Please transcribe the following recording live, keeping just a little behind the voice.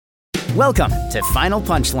Welcome to Final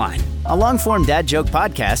Punchline, a long-form dad joke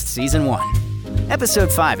podcast, Season 1.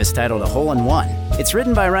 Episode 5 is titled A Hole in One. It's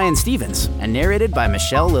written by Ryan Stevens and narrated by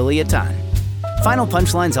Michelle Liliatan. Final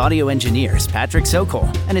Punchline's audio engineer is Patrick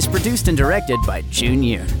Sokol and is produced and directed by June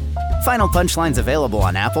Yoon. Final Punchline's available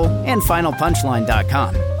on Apple and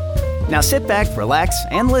finalpunchline.com. Now sit back, relax,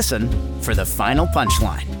 and listen for the Final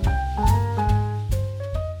Punchline.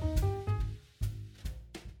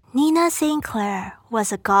 Nina St. Clair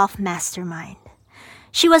was a golf mastermind.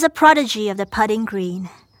 She was a prodigy of the putting green,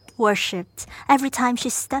 worshipped every time she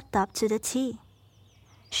stepped up to the tee.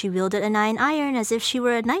 She wielded a 9-iron as if she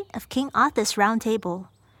were a knight of King Arthur's Round Table.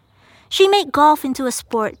 She made golf into a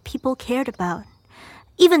sport people cared about,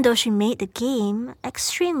 even though she made the game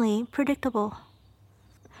extremely predictable.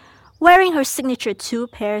 Wearing her signature 2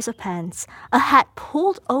 pairs of pants, a hat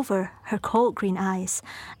pulled over her cold green eyes,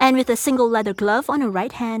 and with a single leather glove on her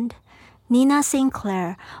right hand, Nina St.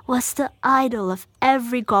 Clair was the idol of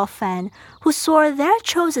every golf fan who swore their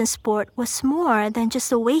chosen sport was more than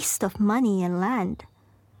just a waste of money and land.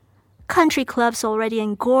 Country clubs already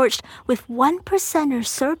engorged with 1%er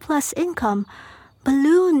surplus income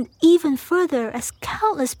ballooned even further as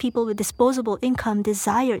countless people with disposable income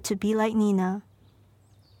desired to be like Nina.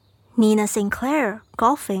 Nina St. Clair,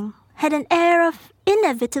 golfing, had an air of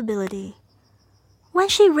inevitability. When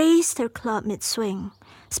she raised her club mid-swing,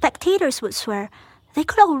 spectators would swear they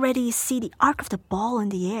could already see the arc of the ball in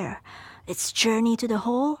the air, its journey to the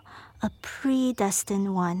hole a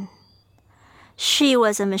predestined one. She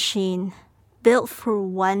was a machine, built for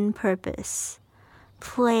one purpose: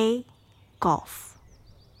 play golf.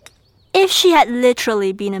 If she had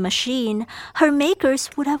literally been a machine, her makers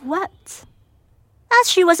would have wept. As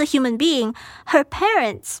she was a human being, her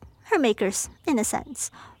parents, her makers, in a sense,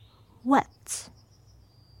 wept.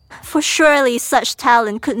 For surely such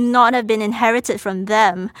talent could not have been inherited from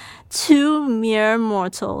them, 2 mere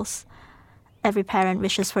mortals. Every parent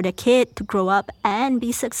wishes for their kid to grow up and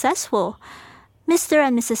be successful. Mr.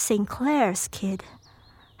 and Mrs. St. Clair's kid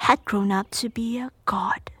had grown up to be a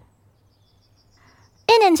god.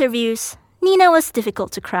 In interviews, Nina was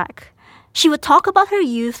difficult to crack. She would talk about her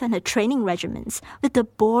youth and her training regimens with the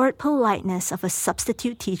bored politeness of a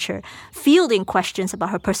substitute teacher fielding questions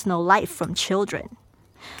about her personal life from children.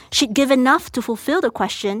 She'd give enough to fulfill the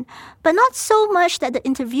question, but not so much that the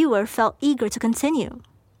interviewer felt eager to continue.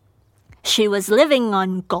 She was living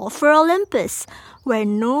on Golfer Olympus, where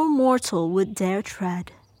no mortal would dare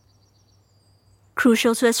tread.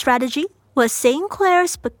 Crucial to her strategy was St.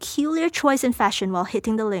 Clair's peculiar choice in fashion while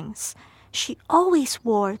hitting the links. She always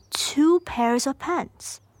wore 2 pairs of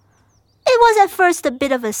pants. It was at first a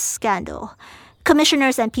bit of a scandal.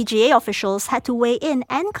 Commissioners and PGA officials had to weigh in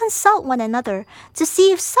and consult one another to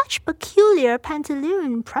see if such peculiar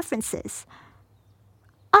pantaloon preferences.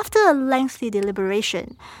 After a lengthy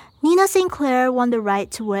deliberation, Nina St. Clair won the right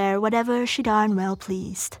to wear whatever she darn well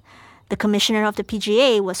pleased. The commissioner of the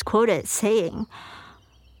PGA was quoted saying,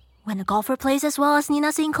 "When a golfer plays as well as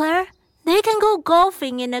Nina St. Clair, they can go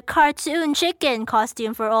golfing in a cartoon chicken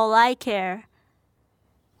costume for all I care."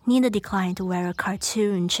 Nina declined to wear a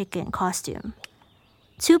cartoon chicken costume.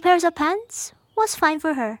 2 pairs of pants was fine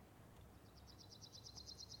for her.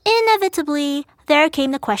 Inevitably, there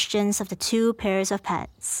came the questions of the 2 pairs of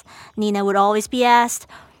pants. Nina would always be asked,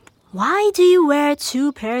 "Why do you wear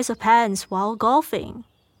 2 pairs of pants while golfing?"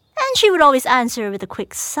 And she would always answer with a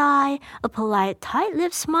quick sigh, a polite,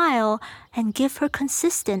 tight-lipped smile, and give her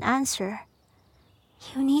consistent answer.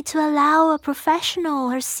 "You need to allow a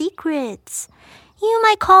professional her secrets. You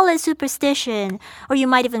might call it superstition, or you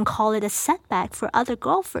might even call it a setback for other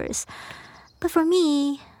golfers. But for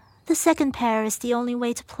me, the second pair is the only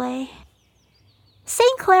way to play."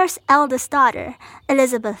 St. Clair's eldest daughter,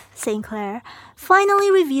 Elizabeth St. Clair,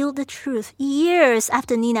 finally revealed the truth years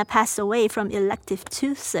after Nina passed away from elective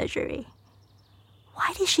tooth surgery.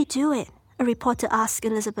 "Why did she do it?" a reporter asked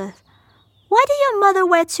Elizabeth. "Why did your mother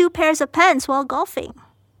wear 2 pairs of pants while golfing?"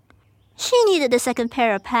 "She needed a second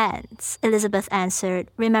pair of pants," Elizabeth answered,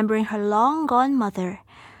 remembering her long-gone mother,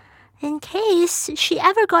 "in case she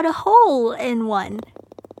ever got a hole in one."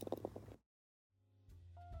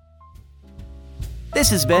 This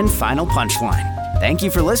has been Final Punchline. Thank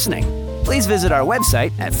you for listening. Please visit our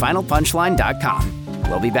website at finalpunchline.com.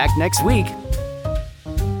 We'll be back next week